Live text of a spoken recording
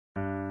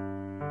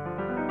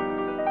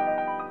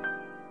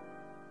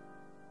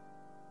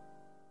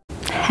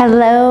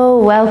Hello,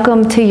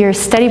 welcome to your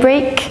study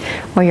break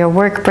or your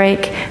work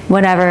break,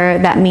 whatever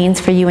that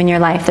means for you in your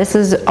life. This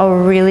is a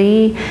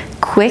really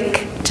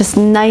quick, just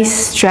nice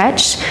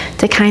stretch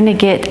to kind of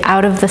get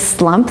out of the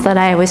slump that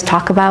I always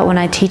talk about when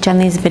I teach on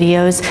these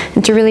videos,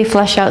 and to really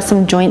flush out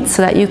some joints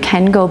so that you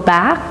can go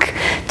back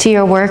to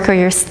your work or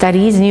your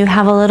studies and you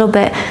have a little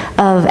bit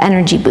of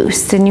energy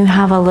boost and you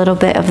have a little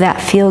bit of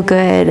that feel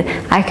good,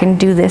 I can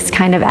do this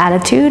kind of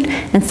attitude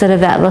instead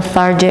of that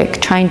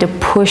lethargic trying to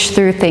push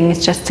through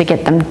things just to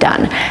get them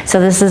done. So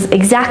this is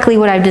exactly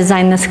what I've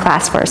designed this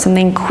class for,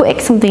 something quick,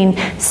 something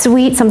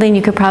sweet, something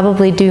you could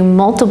probably do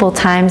multiple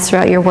times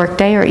throughout your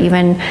workday or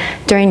even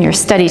during your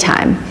study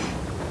time.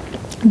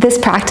 This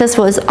practice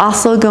was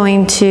also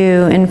going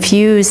to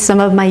infuse some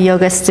of my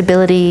yoga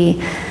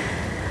stability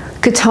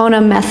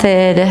Katona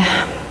method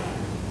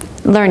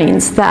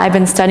learnings that I've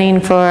been studying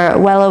for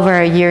well over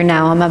a year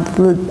now. I'm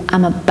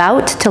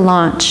about to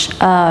launch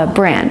a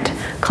brand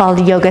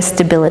called Yoga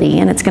Stability,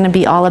 and it's going to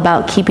be all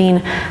about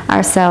keeping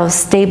ourselves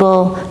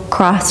stable,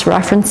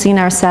 cross-referencing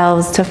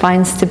ourselves to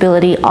find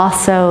stability,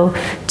 also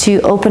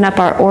to open up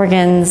our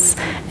organs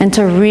and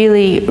to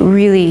really,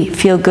 really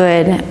feel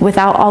good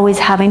without always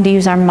having to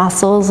use our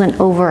muscles and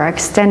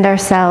overextend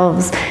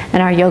ourselves in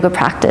our yoga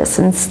practice.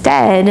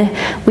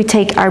 Instead, we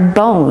take our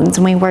bones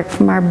and we work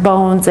from our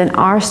bones and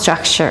our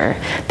structure,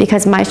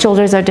 because my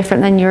shoulders are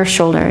different than your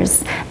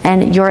shoulders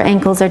and your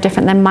ankles are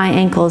different than my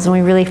ankles, and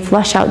we really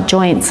flush out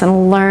joints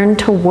and learn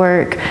to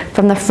work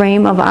from the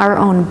frame of our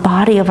own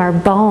body, of our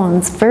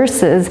bones,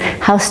 versus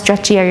how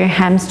stretchy are your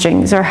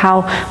hamstrings or how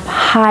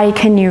high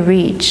can you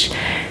reach.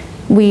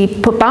 We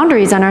put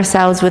boundaries on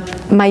ourselves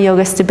with my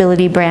Yoga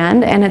Stability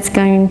brand, and it's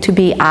going to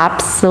be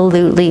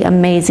absolutely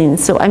amazing.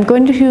 So I'm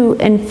going to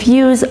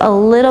infuse a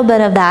little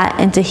bit of that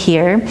into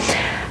here.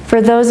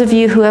 For those of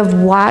you who have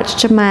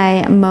watched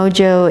my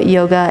MOJO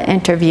Yoga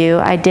interview,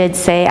 I did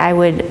say I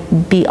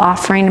would be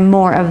offering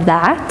more of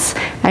that.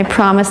 I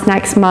promise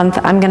next month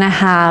I'm going to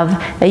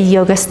have a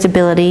Yoga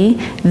Stability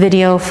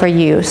video for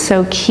you.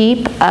 So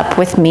keep up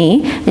with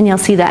me, and you'll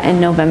see that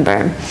in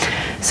November.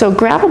 So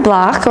grab a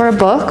block or a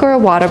book or a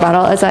water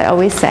bottle, as I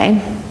always say.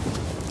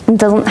 It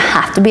doesn't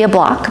have to be a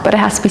block, but it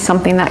has to be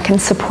something that can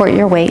support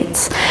your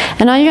weights.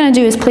 And all you're going to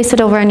do is place it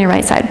over on your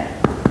right side.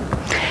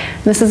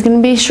 This is going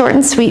to be short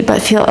and sweet,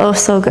 but feel oh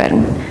so good.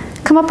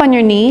 Come up on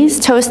your knees,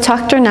 toes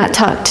tucked or not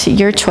tucked,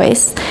 your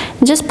choice.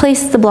 And just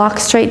place the block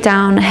straight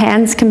down.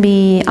 Hands can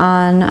be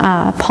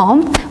on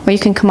palm, or you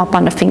can come up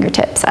on the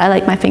fingertips. I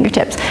like my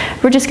fingertips.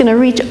 We're just going to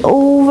reach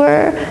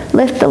over,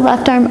 lift the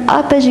left arm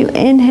up as you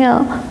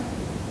inhale.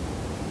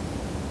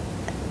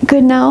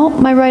 Good. Now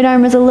my right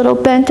arm is a little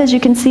bent, as you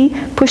can see.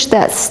 Push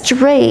that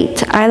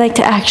straight. I like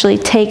to actually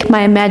take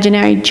my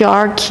imaginary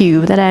jar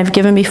cue that I've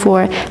given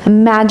before.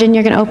 Imagine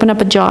you're going to open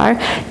up a jar.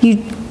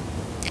 You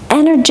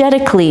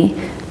energetically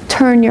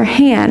turn your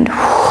hand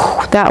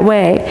that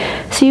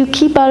way. So you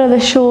keep out of the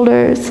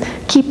shoulders.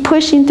 Keep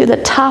pushing through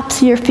the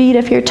tops of your feet.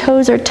 If your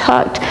toes are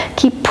tucked,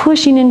 keep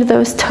pushing into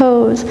those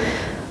toes.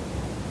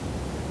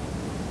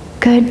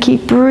 Good.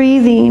 Keep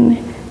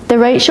breathing. The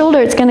right shoulder,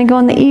 it's going to go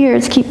in the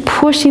ears. Keep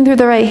pushing through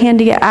the right hand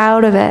to get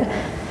out of it.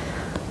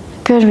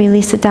 Good.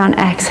 Release it down.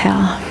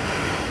 Exhale.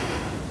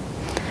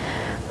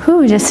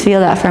 Whew, just feel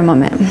that for a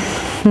moment.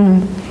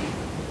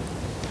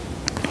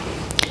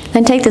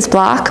 Then take this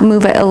block,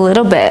 move it a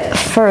little bit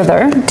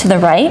further to the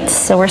right.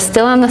 So we're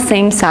still on the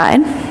same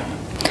side.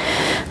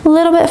 A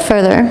little bit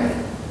further.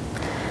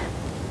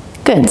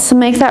 Good. So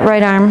make that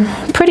right arm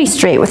pretty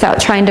straight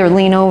without trying to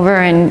lean over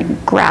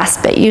and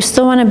grasp it. You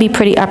still want to be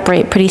pretty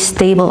upright, pretty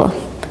stable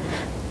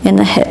in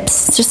the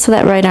hips, just so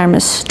that right arm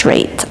is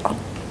straight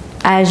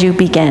as you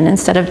begin.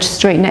 Instead of just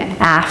straightening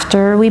it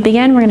after we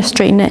begin, we're going to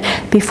straighten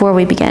it before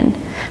we begin.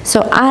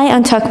 So I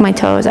untuck my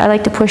toes. I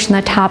like to push in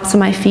the tops of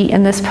my feet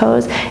in this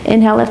pose.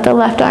 Inhale, lift the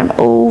left arm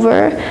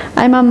over.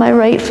 I'm on my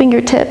right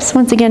fingertips.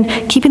 Once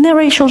again, keeping that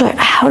right shoulder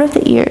out of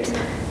the ears.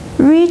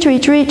 Reach,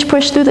 reach, reach.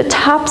 Push through the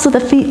tops of the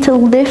feet to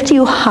lift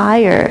you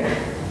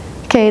higher.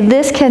 Okay,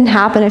 this can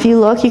happen. If you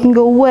look, you can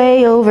go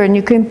way over and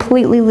you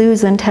completely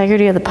lose the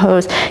integrity of the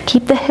pose.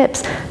 Keep the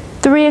hips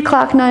 3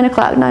 o'clock, 9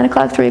 o'clock, 9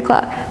 o'clock, 3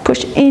 o'clock.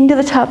 Push into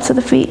the tops of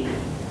the feet.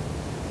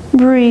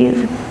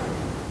 Breathe.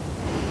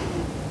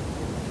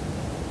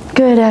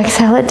 Good.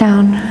 Exhale it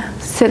down.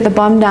 Sit the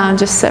bum down.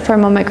 Just sit for a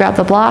moment. Grab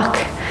the block.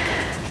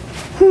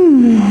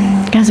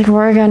 Because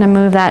we're going to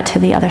move that to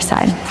the other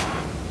side.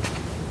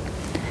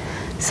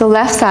 So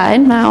left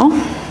side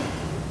now.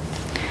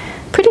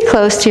 Pretty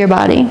close to your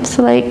body.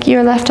 So like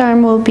your left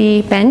arm will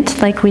be bent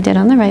like we did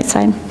on the right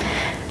side.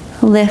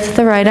 Lift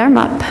the right arm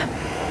up.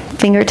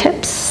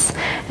 Fingertips.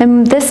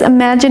 And this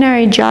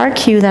imaginary jar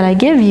cue that I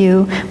give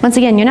you, once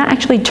again, you're not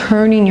actually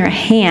turning your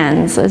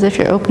hands as if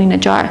you're opening a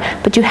jar,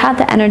 but you have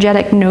the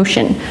energetic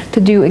notion to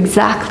do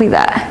exactly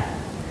that.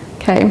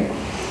 Okay?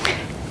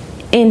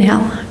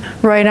 Inhale.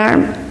 Right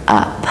arm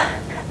up.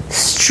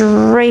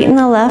 Straighten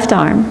the left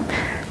arm.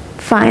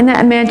 Find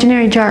that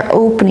imaginary jar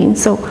opening.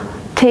 So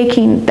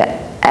taking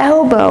the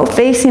elbow,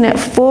 facing it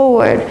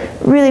forward,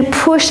 really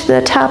push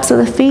the tops of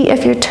the feet.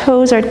 If your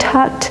toes are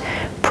tucked,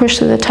 Push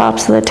to the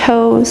tops of the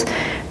toes.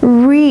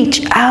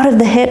 Reach out of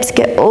the hips.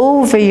 Get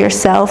over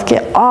yourself.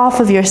 Get off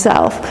of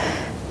yourself.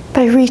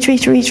 By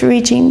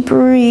reaching.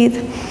 Breathe.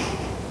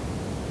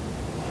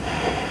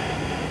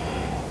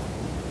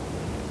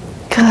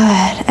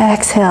 Good.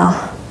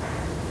 Exhale.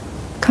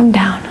 Come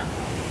down.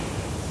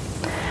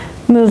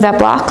 Move that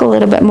block a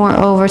little bit more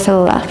over to the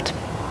left.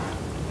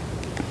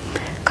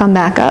 Come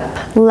back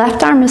up.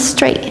 Left arm is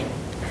straight.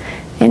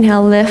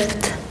 Inhale,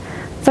 lift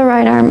the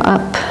right arm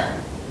up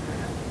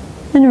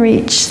and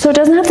reach. So it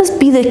doesn't have to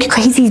be the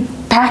crazy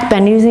back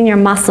bend using your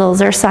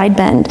muscles or side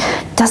bend.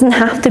 It doesn't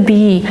have to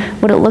be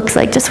what it looks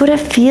like, just what it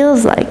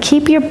feels like.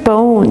 Keep your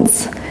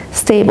bones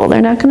stable.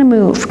 They're not going to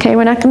move, okay?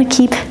 We're not going to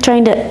keep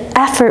trying to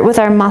effort with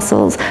our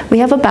muscles. We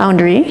have a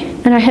boundary,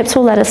 and our hips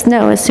will let us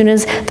know as soon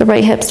as the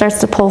right hip starts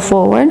to pull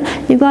forward,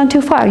 you've gone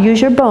too far.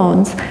 Use your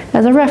bones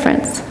as a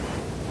reference.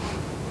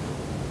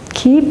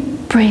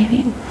 Keep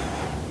breathing.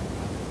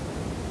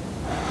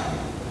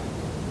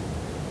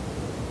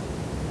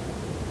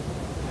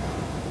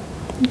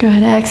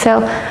 Good.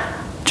 Exhale.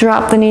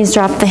 Drop the knees,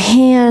 drop the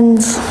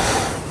hands.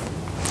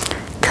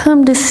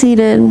 Come to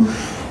seated.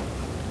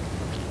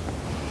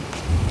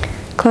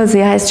 Close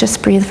the eyes,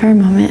 just breathe for a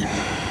moment.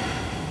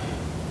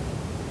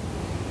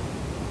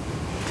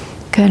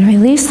 Good.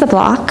 Release the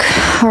block,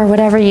 or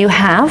whatever you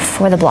have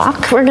for the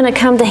block. We're going to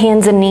come to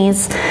hands and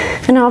knees,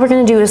 and all we're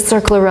going to do is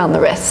circle around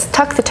the wrists.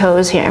 Tuck the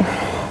toes here.